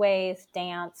 foodways,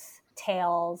 dance,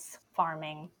 tales,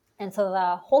 farming. And so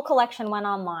the whole collection went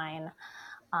online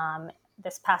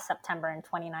this past September in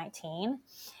 2019.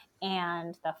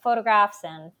 And the photographs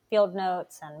and field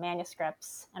notes and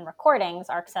manuscripts and recordings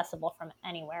are accessible from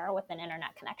anywhere with an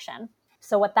internet connection.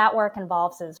 So what that work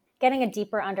involves is getting a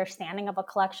deeper understanding of a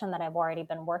collection that I've already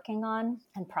been working on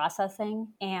and processing,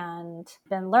 and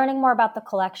been learning more about the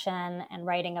collection and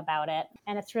writing about it.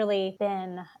 And it's really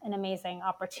been an amazing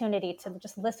opportunity to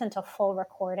just listen to full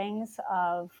recordings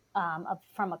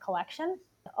from a collection.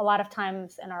 A lot of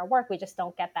times in our work, we just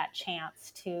don't get that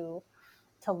chance to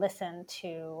listen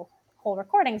to whole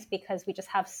recordings because we just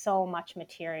have so much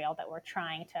material that we're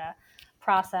trying to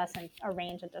process and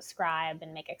arrange and describe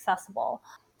and make accessible.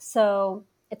 So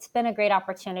it's been a great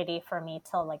opportunity for me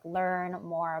to learn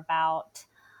more about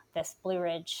this Blue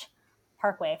Ridge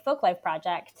Parkway Folklife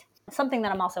Project, something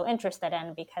that I'm also interested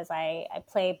in because I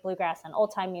play bluegrass and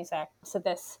old time music. So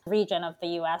this region of the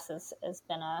U.S. has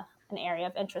been an area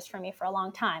of interest for me for a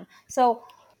long time. So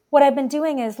what I've been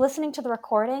doing is listening to the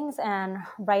recordings and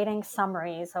writing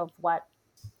summaries of what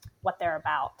they're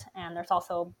about. And there's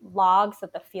also logs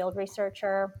that the field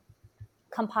researcher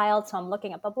compiled. So I'm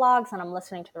looking at the blogs and I'm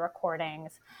listening to the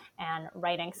recordings and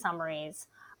writing summaries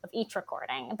of each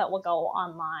recording that will go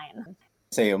online.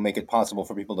 Say it'll make it possible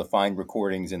for people to find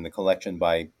recordings in the collection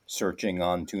by searching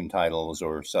on tune titles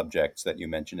or subjects that you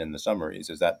mentioned in the summaries.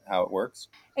 Is that how it works?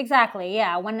 Exactly,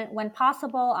 yeah. When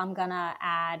possible, I'm going to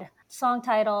add song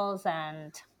titles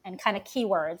and kind of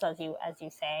keywords, as you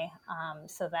say,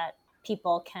 so that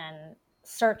people can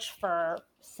search for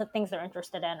things they're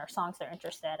interested in or songs they're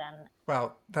interested in.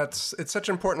 Wow, it's such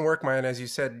important work, Maya. And as you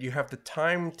said, you have the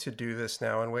time to do this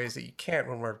now in ways that you can't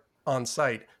when we're on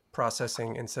site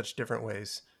processing in such different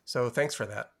ways. So thanks for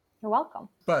that. You're welcome.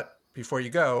 But before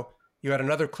you go, you had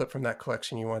another clip from that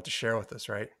collection you wanted to share with us,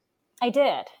 right? I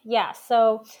did, yeah.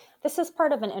 So this is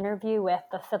part of an interview with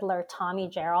the fiddler Tommy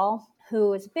Jarrell,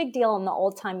 who is a big deal in the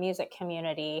old-time music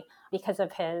community because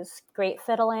of his great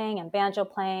fiddling and banjo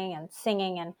playing and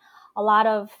singing. And a lot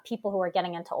of people who were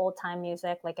getting into old-time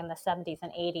music, like in the 70s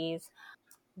and 80s,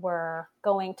 were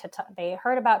going to, they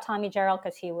heard about Tommy Jarrell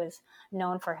because he was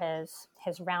known for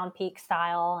his round peak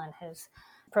style and his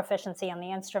proficiency on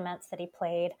the instruments that he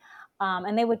played.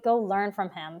 And they would go learn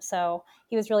from him. So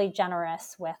he was really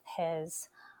generous with his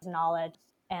knowledge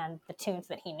and the tunes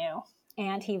that he knew.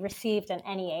 And he received an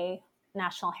NEA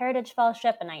National Heritage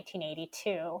Fellowship in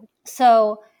 1982.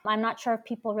 So I'm not sure if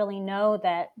people really know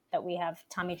that we have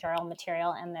Tommy Jarrell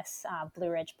material in this Blue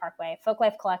Ridge Parkway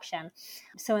Folklife collection.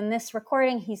 So in this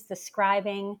recording, he's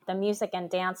describing the music and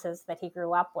dances that he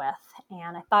grew up with.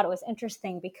 And I thought it was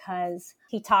interesting because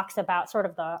he talks about sort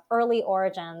of the early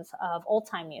origins of old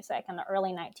time music in the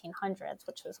early 1900s,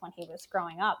 which was when he was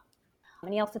growing up.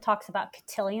 And he also talks about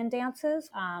cotillion dances,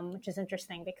 which is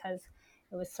interesting because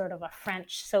it was sort of a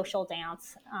French social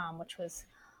dance, which was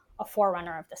a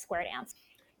forerunner of the square dance.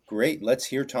 Great. Let's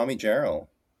hear Tommy Jarrell.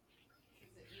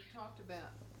 You talked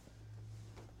about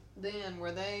then,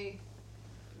 were they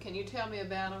Can you tell me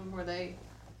about them? Were they,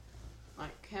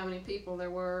 like, how many people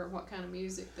there were, what kind of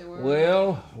music there were?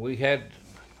 Well, we had,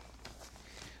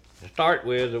 to start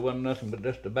with, there wasn't nothing but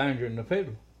just the banjo and the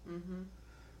fiddle. Mm-hmm.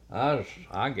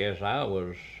 I guess I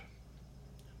was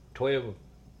 12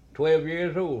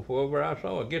 years old before I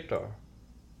saw a guitar.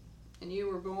 And you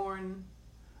were born?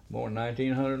 Born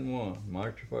 1901,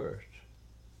 March 1st.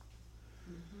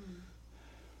 Mm-hmm.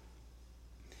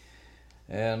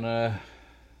 And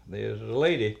there's a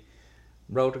lady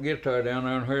brought a guitar down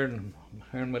there, and her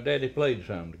and my daddy played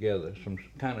some together, some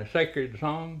kind of sacred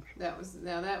songs. That was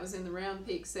in the Round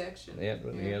Peak section. Yeah,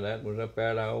 that was up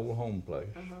at our old home place.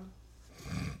 Uh-huh.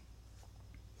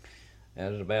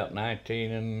 That was about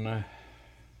 19 and,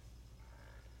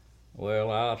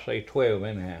 I'll say 12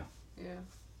 anyhow. Yeah.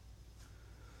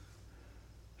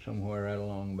 Somewhere right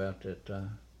along about that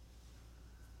time.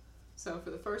 So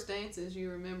for the first dances, you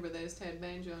remember they just had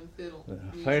banjo and fiddle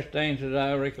music. First dances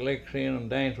I recollect seeing them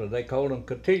dance was, they called them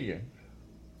cotillions.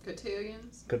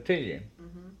 Cotillions? Cotillion.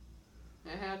 Mm-hmm.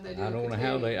 Now how did they do I don't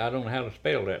know how to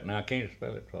spell that now. I can't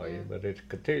spell it for you, but it's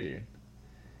cotillion.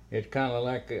 It's kind of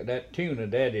like that tune of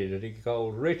Daddy that he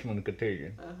calls Richmond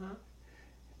Cotillion. Uh-huh.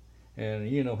 And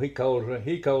he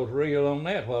calls reel on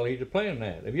that while he's playing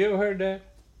that. Have you ever heard that?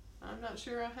 I'm not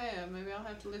sure I have. Maybe I'll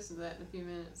have to listen to that in a few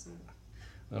minutes.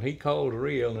 Well, he calls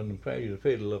reel and plays the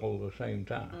fiddle all at the same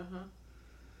time. Uh-huh.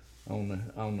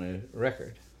 On the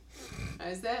record.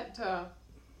 Is that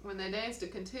when they danced a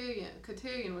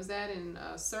cotillion, was that in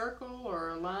a circle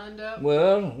or lined up?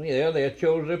 Well, yeah, they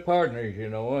chose their partners,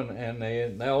 and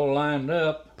they all lined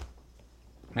up,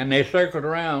 and they circled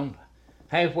around,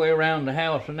 halfway around the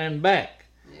house and then back.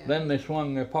 Yeah. Then they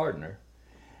swung their partner.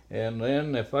 And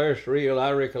then the first reel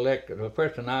I recollect, the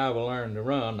first one I ever learned to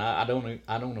run, I don't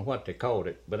know what they called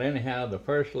it, but anyhow, the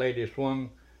first lady swung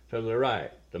to the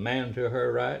right, the man to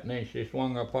her right, and then she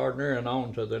swung her partner and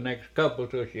on to the next couple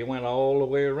till she went all the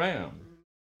way around.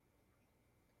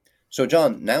 So,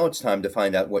 John, now it's time to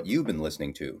find out what you've been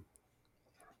listening to.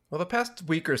 Well, the past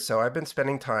week or so, I've been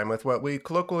spending time with what we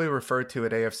colloquially refer to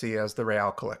at AFC as the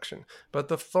Real Collection, but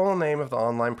the full name of the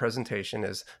online presentation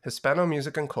is Hispano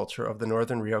Music and Culture of the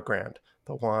Northern Rio Grande,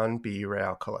 the Juan B.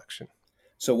 Real Collection.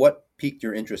 So what piqued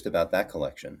your interest about that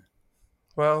collection?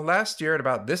 Well, last year at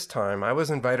about this time, I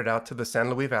was invited out to the San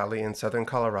Luis Valley in southern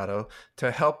Colorado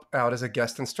to help out as a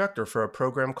guest instructor for a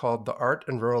program called the Art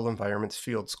and Rural Environments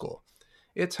Field School.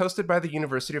 It's hosted by the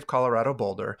University of Colorado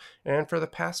Boulder, and for the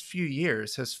past few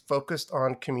years has focused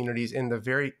on communities in the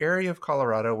very area of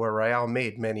Colorado where Real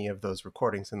made many of those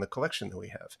recordings in the collection that we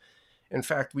have. In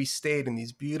fact, we stayed in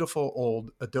these beautiful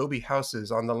old adobe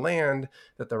houses on the land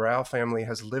that the Real family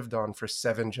has lived on for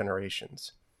 7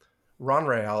 generations. Ron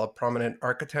Real, a prominent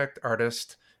architect,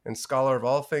 artist, and scholar of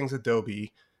all things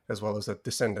adobe, as well as a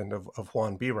descendant of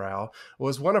Juan B. Real,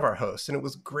 was one of our hosts, and it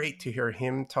was great to hear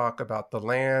him talk about the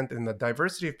land and the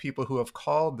diversity of people who have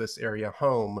called this area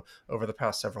home over the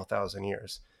past several thousand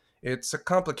years. It's a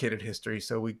complicated history,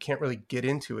 so we can't really get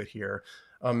into it here,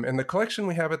 and the collection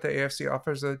we have at the AFC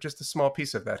offers just a small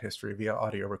piece of that history via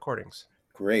audio recordings.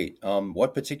 Great.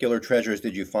 What particular treasures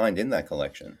did you find in that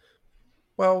collection?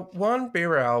 Well, Juan B.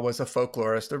 Real was a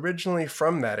folklorist originally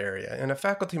from that area and a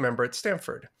faculty member at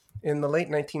Stanford. In the late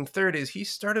 1930s, he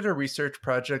started a research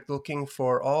project looking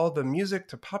for all the music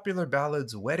to popular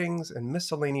ballads, weddings, and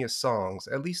miscellaneous songs,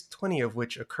 at least 20 of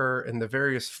which occur in the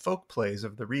various folk plays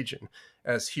of the region,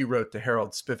 as he wrote to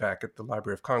Harold Spivak at the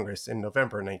Library of Congress in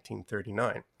November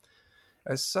 1939.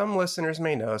 As some listeners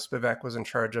may know, Spivak was in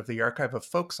charge of the Archive of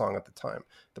Folk Song at the time,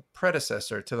 the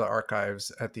predecessor to the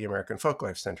archives at the American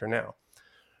Folklife Center now.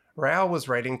 Real was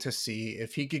writing to see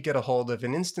if he could get a hold of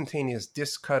an instantaneous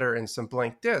disc cutter and some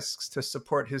blank discs to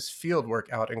support his field work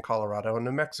out in Colorado and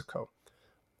New Mexico.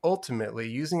 Ultimately,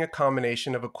 using a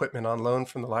combination of equipment on loan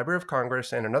from the Library of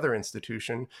Congress and another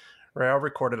institution, Real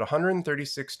recorded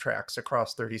 136 tracks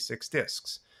across 36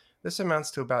 discs. This amounts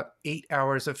to about 8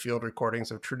 hours of field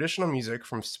recordings of traditional music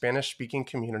from Spanish-speaking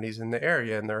communities in the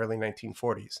area in the early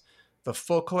 1940s. The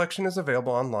full collection is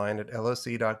available online at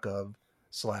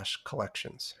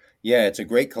loc.gov/collections. Yeah, it's a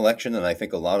great collection, and I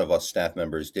think a lot of us staff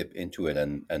members dip into it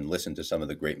and listen to some of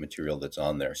the great material that's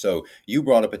on there. So you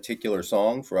brought a particular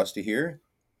song for us to hear?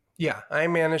 Yeah, I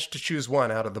managed to choose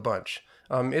one out of the bunch.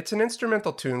 It's an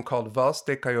instrumental tune called Vals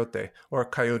de Coyote, or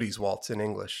Coyote's Waltz in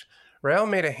English. Real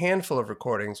made a handful of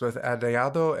recordings with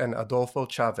Adeado and Adolfo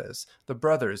Chavez, the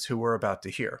brothers who we're about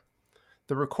to hear.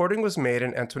 The recording was made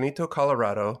in Antonito,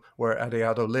 Colorado, where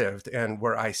Adeado lived and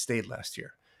where I stayed last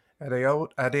year.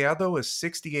 Adeado was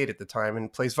 68 at the time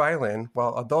and plays violin,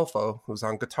 while Adolfo, who's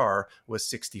on guitar, was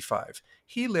 65.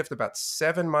 He lived about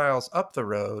 7 miles up the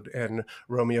road in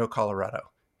Romeo,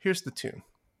 Colorado. Here's the tune.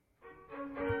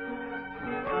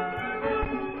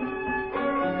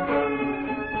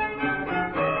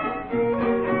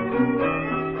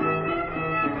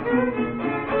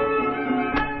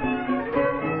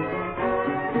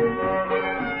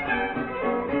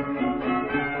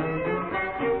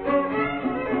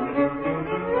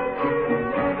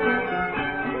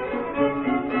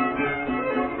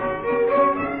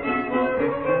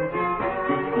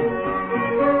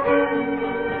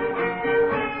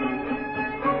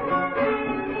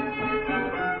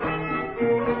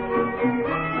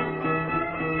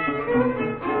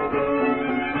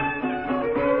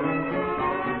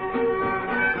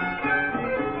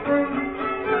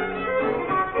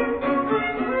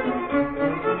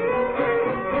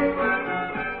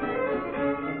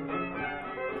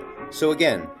 So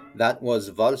again, that was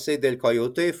Valse del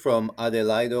Coyote from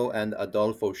Adelaido and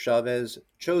Adolfo Chavez,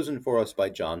 chosen for us by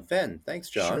John Fenn. Thanks,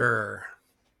 John. Sure.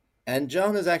 And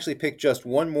John has actually picked just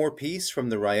one more piece from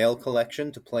the Rael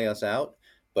collection to play us out.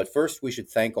 But first, we should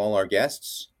thank all our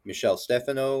guests, Michelle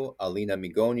Stefano, Alina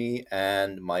Migoni,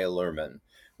 and Maya Lerman.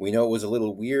 We know it was a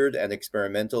little weird and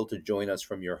experimental to join us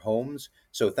from your homes,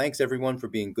 so thanks everyone for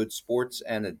being good sports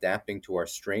and adapting to our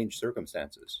strange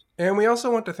circumstances. And we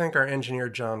also want to thank our engineer,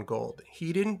 John Gold.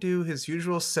 He didn't do his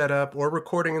usual setup or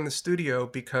recording in the studio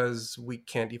because we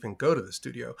can't even go to the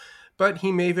studio, but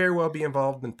he may very well be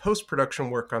involved in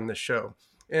post-production work on this show.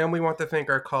 And we want to thank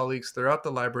our colleagues throughout the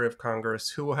Library of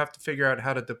Congress who will have to figure out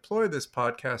how to deploy this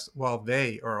podcast while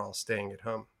they are all staying at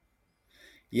home.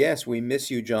 Yes, we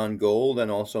miss you, John Gold, and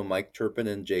also Mike Turpin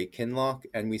and Jay Kinlock,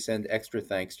 and we send extra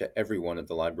thanks to everyone at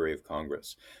the Library of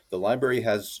Congress. The library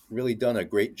has really done a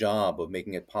great job of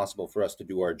making it possible for us to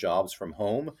do our jobs from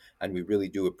home, and we really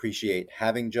do appreciate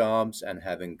having jobs and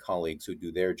having colleagues who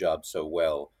do their jobs so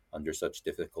well under such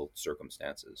difficult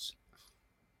circumstances.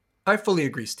 I fully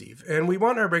agree, Steve, and we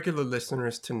want our regular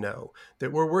listeners to know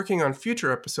that we're working on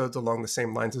future episodes along the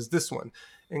same lines as this one,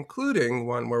 including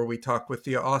one where we talk with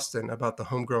Thea Austin about the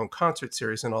Homegrown concert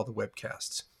series and all the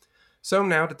webcasts. So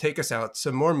now, to take us out,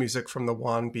 some more music from the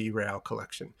Juan B. Real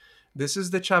collection. This is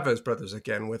the Chavez brothers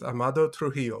again, with Amado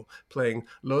Trujillo playing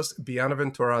Los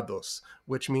Bienaventurados,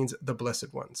 which means the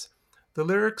Blessed Ones. The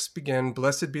lyrics begin,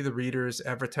 "Blessed be the readers,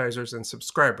 advertisers, and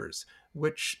subscribers,"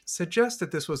 which suggests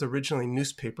that this was originally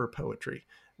newspaper poetry.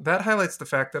 That highlights the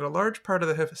fact that a large part of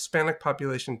the Hispanic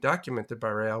population documented by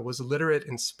Real was literate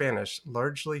in Spanish,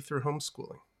 largely through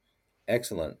homeschooling.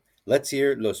 Excellent. Let's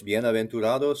hear Los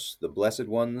Bienaventurados, the Blessed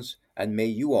Ones, and may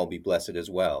you all be blessed as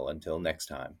well. Until next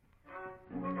time.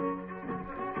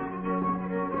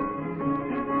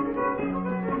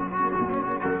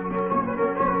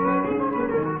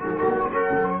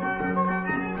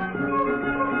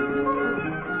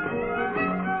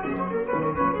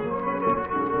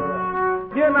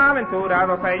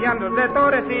 Bienaventurados sean los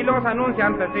lectores y los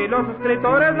anunciantes y los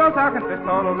escritores, los agentes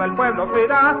todos del pueblo,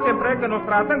 cuidad siempre que nos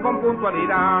traten con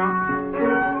puntualidad.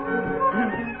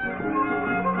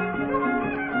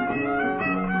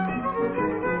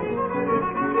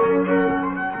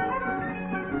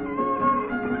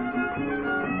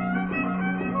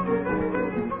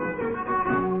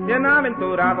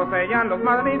 Bienaventurados sean los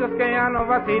maridos que ya no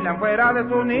vacilan fuera de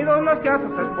sus nidos, los que a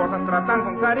sus esposas tratan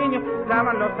con cariño,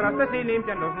 lavan los trastes y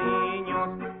limpian los niños.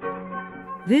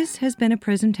 This has been a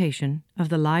presentation of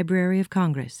the Library of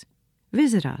Congress.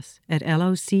 Visit us at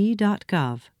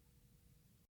loc.gov.